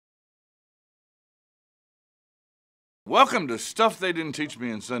Welcome to Stuff They Didn't Teach Me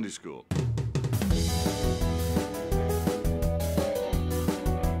in Sunday School. A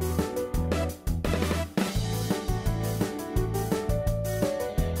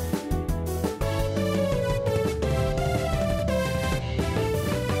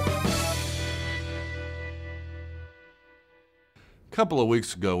couple of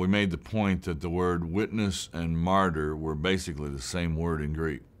weeks ago, we made the point that the word witness and martyr were basically the same word in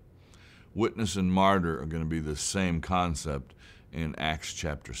Greek. Witness and martyr are going to be the same concept in Acts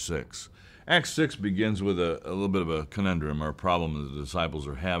chapter 6. Acts 6 begins with a little bit of a conundrum or a problem that the disciples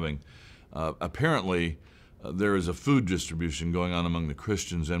are having. Apparently, there is a food distribution going on among the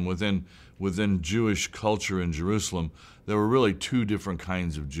Christians, and within Jewish culture in Jerusalem, there were really two different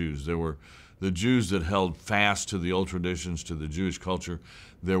kinds of Jews. There were the Jews that held fast to the old traditions, to the Jewish culture.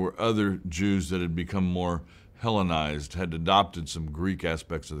 There were other Jews that had become more Hellenized, had adopted some Greek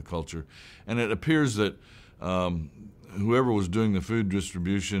aspects of the culture. And it appears that whoever was doing the food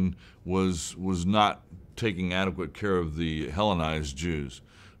distribution was not taking adequate care of the Hellenized Jews,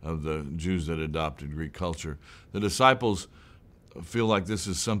 of the Jews that adopted Greek culture. The disciples feel like this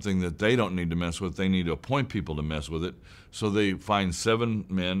is something that they don't need to mess with. They need to appoint people to mess with it. So they find 7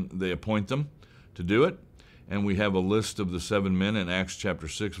 men, they appoint them to do it. And we have a list of the 7 men in Acts chapter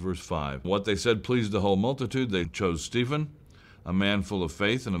 6, verse 5. What they said pleased the whole multitude. They chose Stephen, a man full of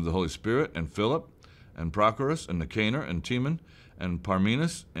faith and of the Holy Spirit, and Philip, and Prochorus, and Nicanor, and Timon, and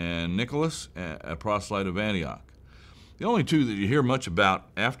Parmenas, and Nicholas, a proselyte of Antioch. The only two that you hear much about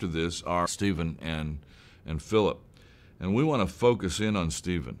after this are Stephen and Philip. And we want to focus in on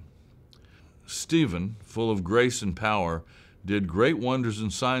Stephen. Stephen, full of grace and power, did great wonders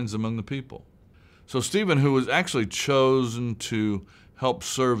and signs among the people. So Stephen, who was actually chosen to help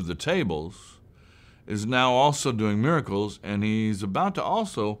serve the tables, is now also doing miracles, and he's about to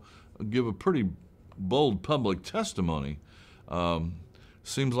also give a pretty bold public testimony.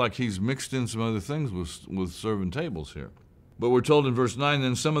 Seems like he's mixed in some other things with serving tables here. But we're told in verse 9,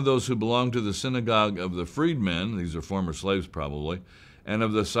 then some of those who belonged to the synagogue of the freedmen, these are former slaves probably, and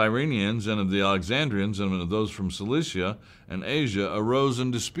of the Cyrenians and of the Alexandrians and of those from Cilicia and Asia arose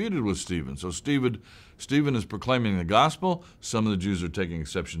and disputed with Stephen. So Stephen is proclaiming the gospel. Some of the Jews are taking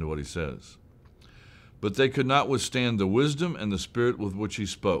exception to what he says. But they could not withstand the wisdom and the spirit with which he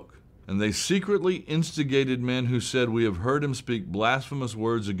spoke. And they secretly instigated men who said, we have heard him speak blasphemous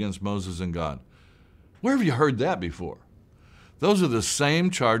words against Moses and God. Where have you heard that before? Those are the same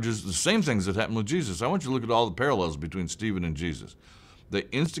charges, the same things that happened with Jesus. I want you to look at all the parallels between Stephen and Jesus. They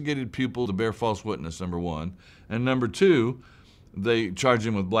instigated people to bear false witness, number one. And number two, they charged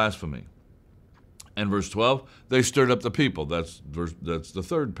him with blasphemy. And verse 12, they stirred up the people. That's the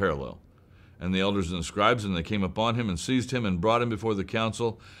third parallel. And the elders and the scribes, and they came upon him and seized him and brought him before the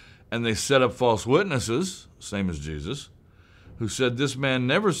council. And they set up false witnesses, same as Jesus, who said, this man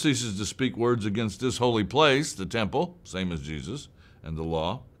never ceases to speak words against this holy place, the temple, same as Jesus, and the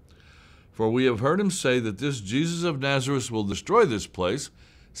law. For we have heard him say that this Jesus of Nazareth will destroy this place.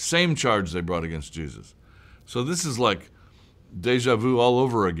 Same charge they brought against Jesus. So this is like deja vu all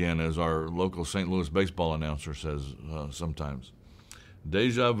over again, as our local St. Louis baseball announcer says sometimes.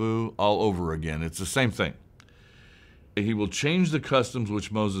 Deja vu all over again. It's the same thing. He will change the customs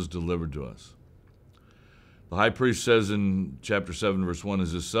which Moses delivered to us. The high priest says in chapter 7, verse 1,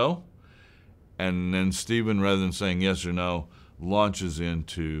 is this so? And then Stephen, rather than saying yes or no, launches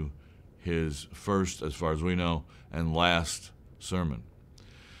into his first, as far as we know, and last sermon.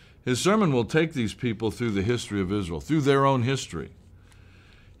 His sermon will take these people through the history of Israel, through their own history.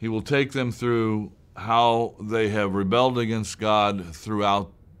 He will take them through how they have rebelled against God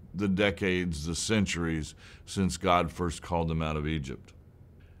throughout the decades, the centuries, since God first called them out of Egypt.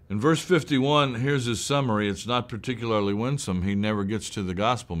 In verse 51, here's his summary. It's not particularly winsome. He never gets to the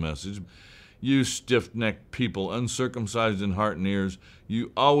gospel message. You stiff-necked people, uncircumcised in heart and ears,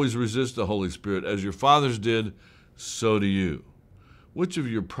 you always resist the Holy Spirit. As your fathers did, so do you. Which of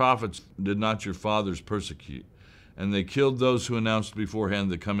your prophets did not your fathers persecute? And they killed those who announced beforehand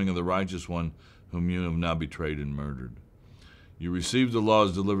the coming of the righteous one, whom you have now betrayed and murdered. You received the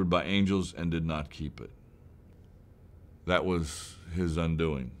laws delivered by angels and did not keep it. That was his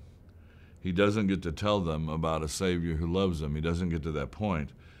undoing. He doesn't get to tell them about a Savior who loves them. He doesn't get to that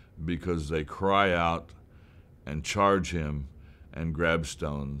point, because they cry out and charge him and grab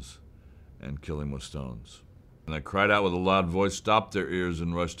stones and kill him with stones. And they cried out with a loud voice, stopped their ears,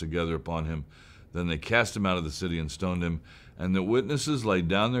 and rushed together upon him. Then they cast him out of the city and stoned him. And the witnesses laid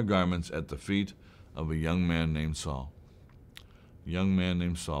down their garments at the feet of a young man named Saul. A young man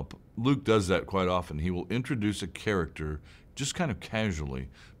named Saul. Luke does that quite often. He will introduce a character just kind of casually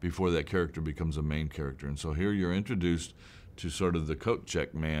before that character becomes a main character. And so here you're introduced to sort of the coat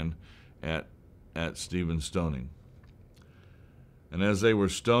check man at Stephen's stoning. And as they were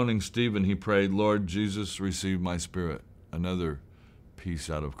stoning Stephen, he prayed, "Lord Jesus, receive my spirit." Another piece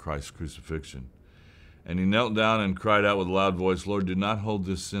out of Christ's crucifixion. And he knelt down and cried out with a loud voice, "Lord, do not hold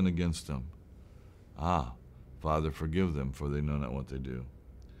this sin against them. Ah, Father, forgive them, for they know not what they do."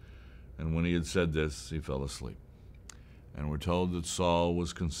 And when he had said this, he fell asleep. And we're told that Saul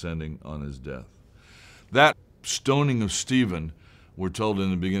was consenting on his death. That stoning of Stephen, we're told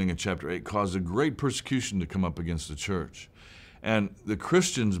in the beginning of chapter 8, caused a great persecution to come up against the church. And the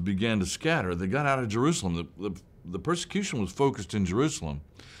Christians began to scatter. They got out of Jerusalem. The persecution was focused in Jerusalem.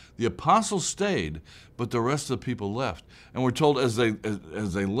 The apostles stayed, but the rest of the people left. And we're told as they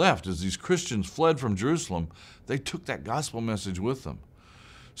left, as these Christians fled from Jerusalem, they took that gospel message with them.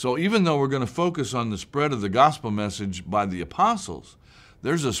 So even though we're going to focus on the spread of the gospel message by the apostles,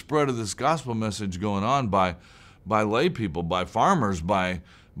 there's a spread of this gospel message going on by lay people, by farmers, by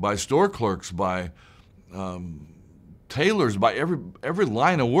store clerks, by tailors, by every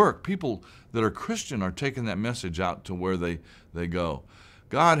line of work. People that are Christian are taking that message out to where they go.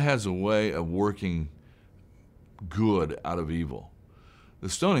 God has a way of working good out of evil. The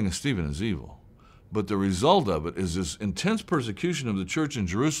stoning of Stephen is evil, but the result of it is this intense persecution of the church in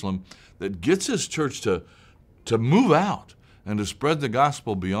Jerusalem that gets his church to move out and to spread the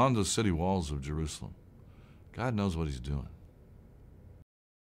gospel beyond the city walls of Jerusalem. God knows what he's doing.